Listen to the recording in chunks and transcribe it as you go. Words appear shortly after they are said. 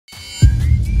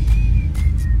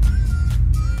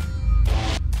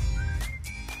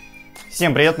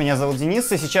Всем привет, меня зовут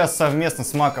Денис, и сейчас совместно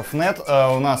с Маков.Нет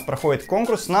у нас проходит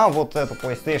конкурс на вот эту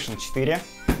PlayStation 4.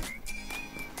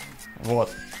 Вот.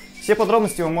 Все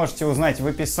подробности вы можете узнать в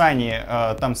описании,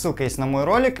 там ссылка есть на мой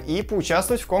ролик, и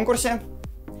поучаствовать в конкурсе.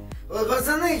 Вот,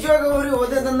 пацаны, что я говорю,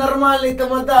 вот это нормальный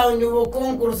тамада, у него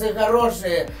конкурсы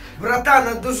хорошие. Братан,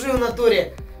 от души в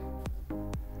натуре.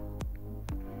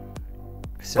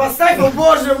 Все. Поставь, о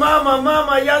боже,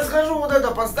 мама, я схожу, вот это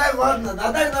поставь, ладно,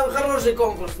 а так нам хороший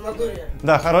конкурс в натуре.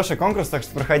 Да, хороший конкурс, так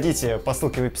что проходите по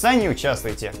ссылке в описании и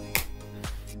участвуйте.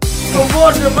 О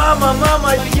боже, мама,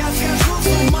 я схожу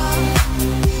с ума.